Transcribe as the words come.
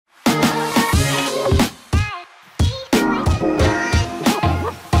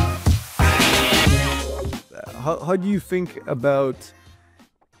how do you think about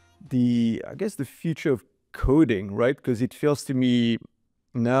I guess the future of coding, right? Because it feels to me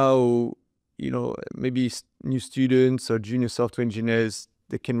now, maybe new students or junior software engineers,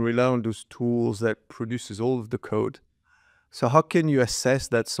 they can rely on those tools that produces all of the code. So how can you assess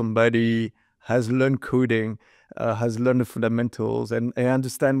that somebody has learned coding, has learned the fundamentals and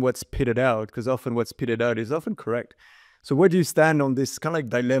understand what's spitted out? Because often what's spitted out is often correct. So where do you stand on this kind of like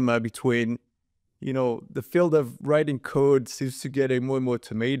dilemma between, the field of writing code seems to get more and more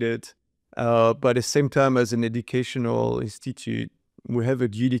automated, but at the same time, as an educational institute, we have a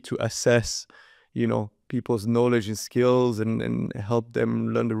duty to assess, people's knowledge and skills and help them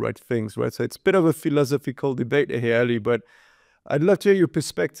learn the right things, right? So it's a bit of a philosophical debate here, Ali, but I'd love to hear your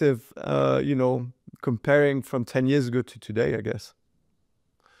perspective, comparing from 10 years ago to today, I guess.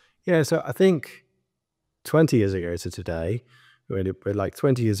 Yeah, so I think 20 years ago to today, like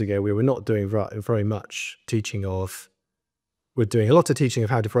 20 years ago, we were not doing very much teaching of, we're doing a lot of teaching of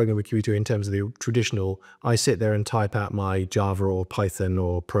how to program a computer in terms of the traditional, I sit there and type out my Java or Python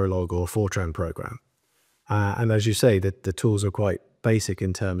or Prolog or Fortran program. And as you say, the tools are quite basic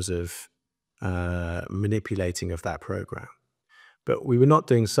in terms of manipulating of that program. But we were not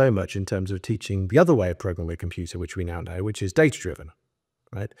doing so much in terms of teaching the other way of programming a computer, which we now know, which is data-driven,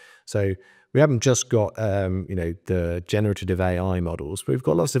 right? So we haven't just got, the generative AI models, but we've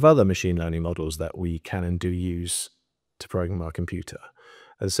got lots of other machine learning models that we can and do use to program our computer.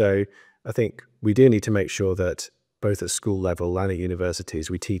 And so I think we do need to make sure that both at school level and at universities,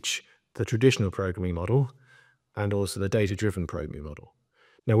 we teach the traditional programming model and also the data-driven programming model.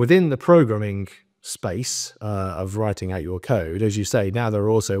 Now, within the programming space of writing out your code, as you say, now there are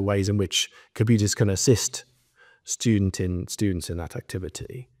also ways in which computers can assist students in that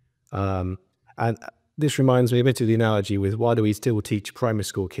activity. And this reminds me a bit of the analogy with why do we still teach primary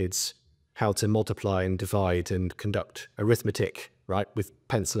school kids how to multiply and divide and conduct arithmetic, right, with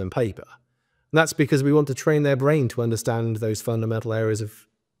pencil and paper? And that's because we want to train their brain to understand those fundamental areas of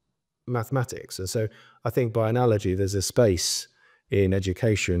mathematics. And so I think by analogy, there's a space in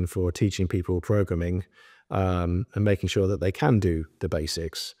education for teaching people programming and making sure that they can do the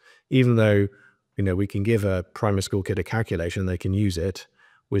basics. Even though, we can give a primary school kid a calculator and they can use it,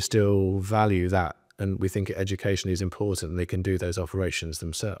 we still value that. And we think education is important and they can do those operations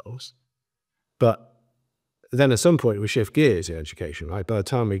themselves. But then at some point we shift gears in education, right? By the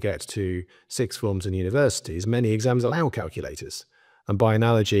time we get to sixth forms and universities, many exams allow calculators. And by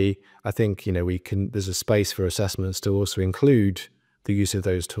analogy, I think, there's a space for assessments to also include the use of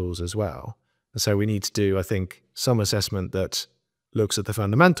those tools as well. And so we need to do, I think, some assessment that looks at the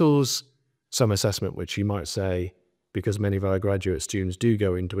fundamentals, some assessment which you might say, because many of our graduate students do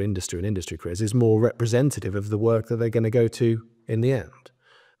go into industry and industry careers, is more representative of the work that they're going to go to in the end.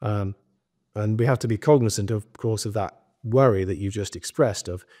 And we have to be cognizant, of course, of that worry that you've just expressed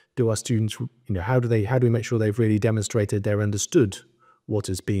of, do our students, how do we make sure they've really demonstrated they're understood what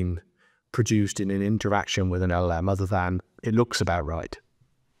has been produced in an interaction with an LLM other than it looks about right?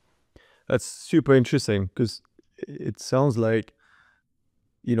 That's super interesting because it sounds like,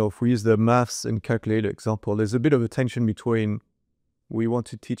 if we use the maths and calculator example, there's a bit of a tension between we want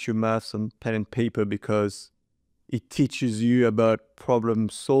to teach you maths on pen and paper because it teaches you about problem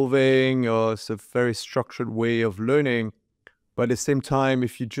solving or it's a very structured way of learning. But at the same time,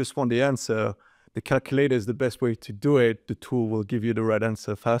 if you just want the answer, the calculator is the best way to do it. The tool will give you the right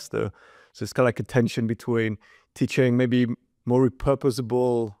answer faster. So it's kind of like a tension between teaching maybe more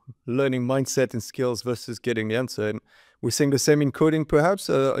repurposable learning mindset and skills versus getting the answer. And we're seeing the same in coding, perhaps.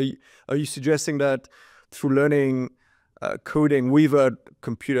 Are you suggesting that through learning coding with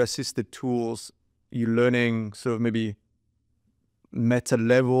computer-assisted tools, you're learning sort of maybe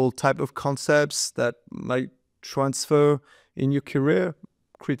meta-level type of concepts that might transfer in your career?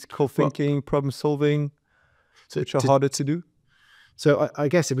 Critical thinking, problem solving, which are harder to do? So I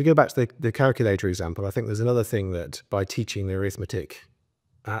guess if we go back to the calculator example, I think there's another thing that by teaching the arithmetic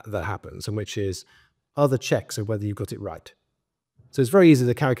that happens, and which is other checks of whether you got it right. So it's very easy for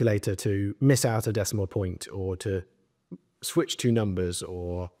the calculator to miss out a decimal point or to switch two numbers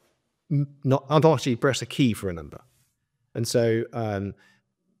or not actually press a key for a number. And so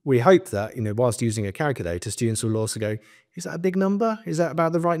we hope that, whilst using a calculator, students will also go, is that a big number? Is that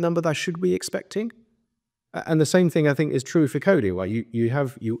about the right number that I should be expecting? And the same thing I think is true for coding, where you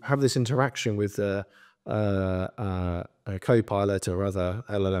have this interaction with a Copilot or other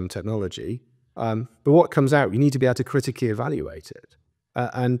LLM technology. But what comes out, you need to be able to critically evaluate it.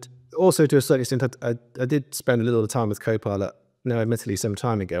 And also to a certain extent, I did spend a little time with Copilot, admittedly some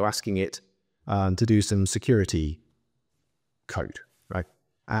time ago, asking it to do some security code, right?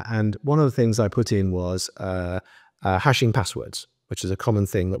 And one of the things I put in was hashing passwords, which is a common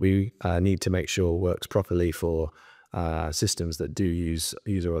thing that we need to make sure works properly for systems that do use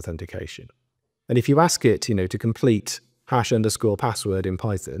user authentication. And if you ask it, to complete #password in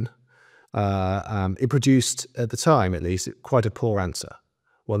Python, it produced, at the time at least, quite a poor answer,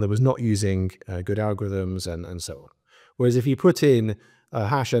 one that was not using good algorithms and so on. Whereas if you put in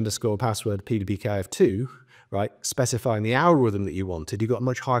 #password PDBKF2, right, specifying the algorithm that you wanted, you got a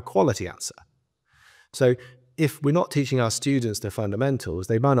much higher quality answer. So if we're not teaching our students the fundamentals,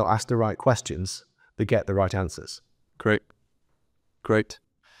 they might not ask the right questions to get the right answers. Great. Great.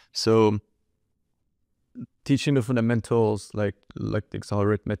 So teaching the fundamentals, like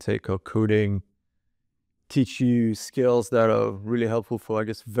arithmetic or coding, teach you skills that are really helpful for, I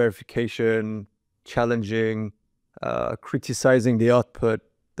guess, verification, challenging, criticizing the output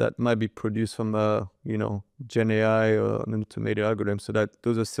that might be produced from a, Gen AI or an automated algorithm, so that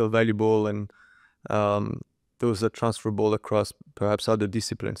those are still valuable and those are transferable across perhaps other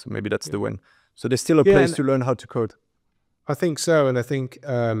disciplines. So maybe that's the win. So there's still a place to learn how to code. I think so. And I think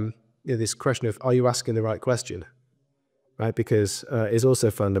this question of, are you asking the right question? Right? Because is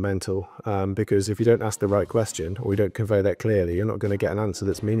also fundamental, because if you don't ask the right question or you don't convey that clearly, you're not going to get an answer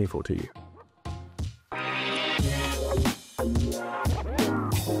that's meaningful to you.